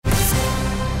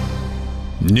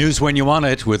News when you want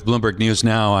it with Bloomberg News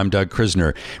Now. I'm Doug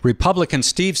Krisner. Republican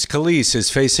Steve Scalise is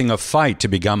facing a fight to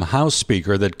become House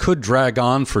Speaker that could drag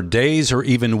on for days or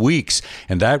even weeks,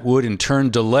 and that would in turn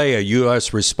delay a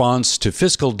U.S. response to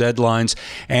fiscal deadlines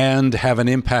and have an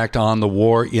impact on the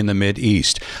war in the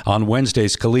Mideast. On Wednesday,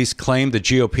 Scalise claimed the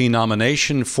GOP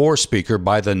nomination for Speaker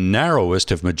by the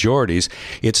narrowest of majorities.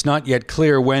 It's not yet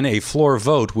clear when a floor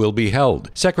vote will be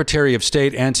held. Secretary of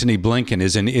State Antony Blinken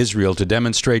is in Israel to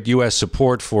demonstrate U.S.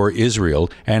 support for Israel,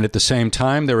 and at the same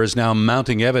time there is now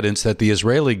mounting evidence that the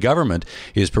Israeli government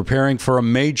is preparing for a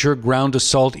major ground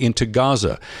assault into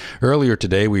Gaza. Earlier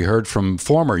today we heard from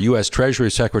former U.S. Treasury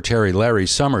Secretary Larry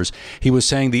Summers. He was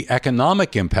saying the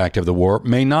economic impact of the war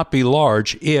may not be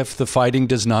large if the fighting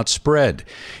does not spread.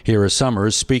 Here is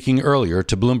Summers speaking earlier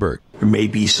to Bloomberg. There may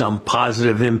be some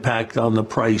positive impact on the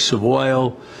price of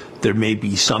oil. There may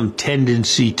be some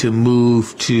tendency to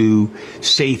move to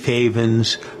safe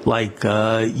havens like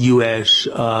U.S.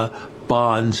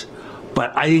 bonds.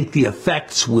 But I think the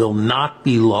effects will not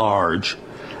be large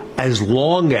as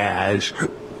long as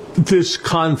this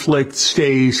conflict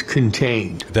stays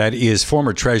contained. That is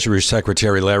former Treasury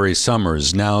Secretary Larry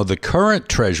Summers. Now, the current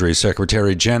Treasury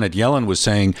Secretary Janet Yellen was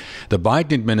saying the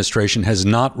Biden administration has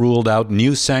not ruled out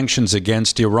new sanctions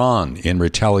against Iran in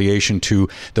retaliation to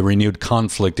the renewed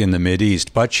conflict in the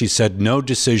Mideast, but she said no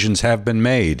decisions have been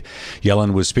made.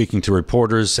 Yellen was speaking to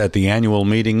reporters at the annual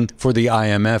meeting for the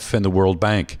IMF and the World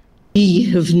Bank. We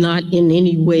have not in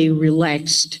any way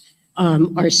relaxed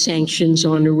our sanctions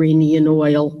on Iranian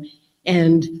oil,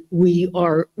 and we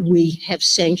have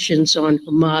sanctions on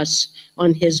Hamas,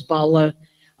 on Hezbollah.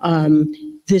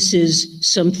 This is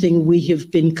something we have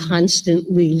been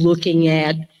constantly looking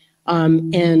at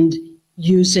and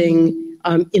using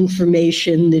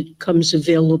information that comes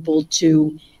available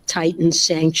to tighten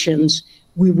sanctions.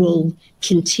 We will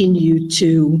continue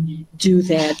to do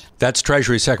that. That's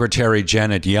Treasury Secretary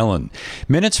Janet Yellen.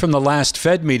 Minutes from the last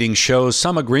Fed meeting show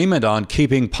some agreement on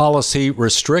keeping policy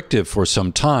restrictive for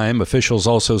some time. Officials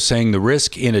also saying the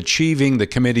risk in achieving the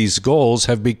committee's goals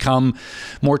have become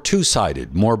more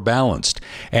two-sided, more balanced.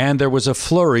 And there was a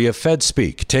flurry of Fed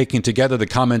speak. Taking together, the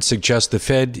comments suggest the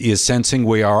Fed is sensing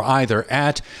we are either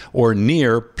at or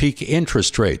near peak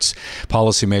interest rates.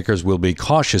 Policymakers will be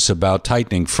cautious about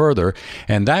tightening further,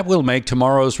 and that will make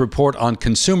tomorrow's report on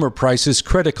consumer prices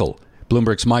critical.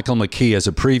 Bloomberg's Michael McKee has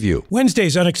a preview.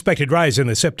 Wednesday's unexpected rise in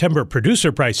the September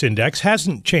Producer Price Index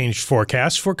hasn't changed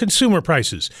forecasts for consumer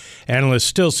prices. Analysts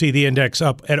still see the index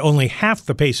up at only half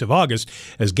the pace of August,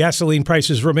 as gasoline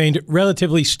prices remained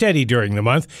relatively steady during the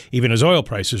month, even as oil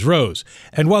prices rose.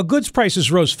 And while goods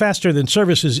prices rose faster than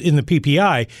services in the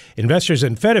PPI, investors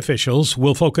and Fed officials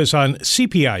will focus on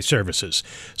CPI services.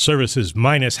 Services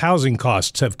minus housing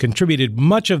costs have contributed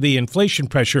much of the inflation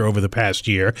pressure over the past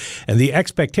year, and the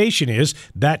expectation is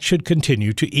that should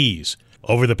continue to ease.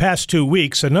 Over the past 2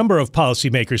 weeks, a number of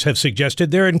policymakers have suggested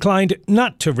they're inclined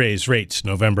not to raise rates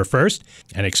November 1st.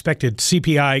 An expected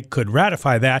CPI could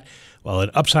ratify that, while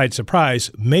an upside surprise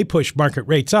may push market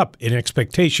rates up in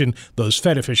expectation those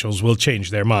Fed officials will change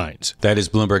their minds. That is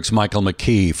Bloomberg's Michael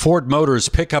McKee. Ford Motors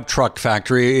pickup truck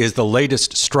factory is the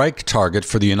latest strike target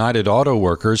for the United Auto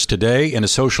Workers. Today, in a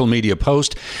social media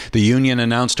post, the union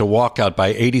announced a walkout by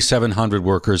 8,700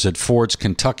 workers at Ford's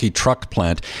Kentucky truck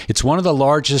plant. It's one of the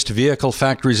largest vehicle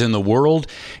factories in the world.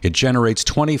 It generates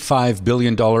 $25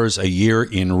 billion a year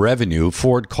in revenue.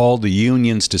 Ford called the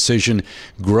union's decision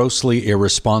grossly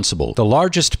irresponsible. The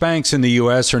largest banks in the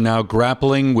U.S. are now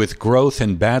grappling with growth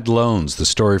and bad loans. The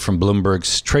story from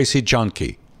Bloomberg's Tracy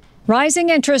Jonke. Rising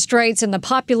interest rates and the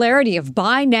popularity of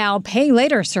buy now, pay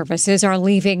later services are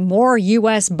leaving more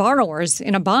U.S. borrowers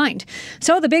in a bind.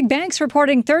 So the big banks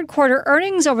reporting third quarter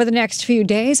earnings over the next few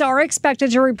days are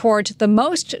expected to report the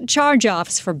most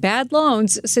charge-offs for bad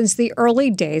loans since the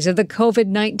early days of the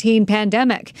COVID-19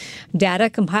 pandemic. Data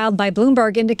compiled by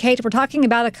Bloomberg indicate we're talking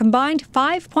about a combined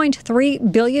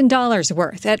 $5.3 billion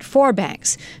worth at four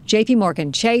banks: J.P.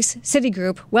 Morgan Chase,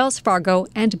 Citigroup, Wells Fargo,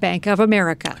 and Bank of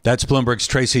America. That's Bloomberg's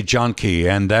Tracy Jonke,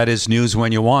 and that is News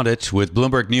When You Want It. With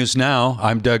Bloomberg News Now,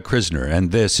 I'm Doug Krisner, and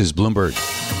this is Bloomberg.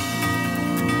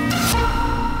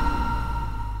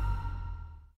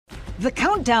 The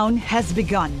countdown has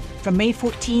begun. From May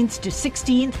 14th to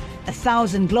 16th,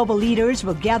 1,000 global leaders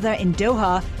will gather in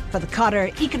Doha for the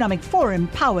Qatar Economic Forum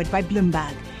powered by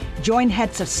Bloomberg. Join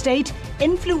heads of state,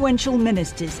 influential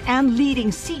ministers, and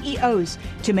leading CEOs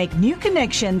to make new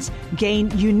connections, gain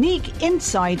unique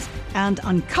insights, and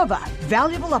uncover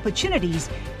valuable opportunities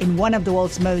in one of the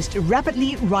world's most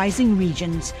rapidly rising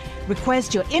regions.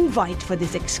 Request your invite for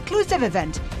this exclusive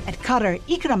event at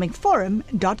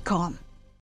QatarEconomicForum.com.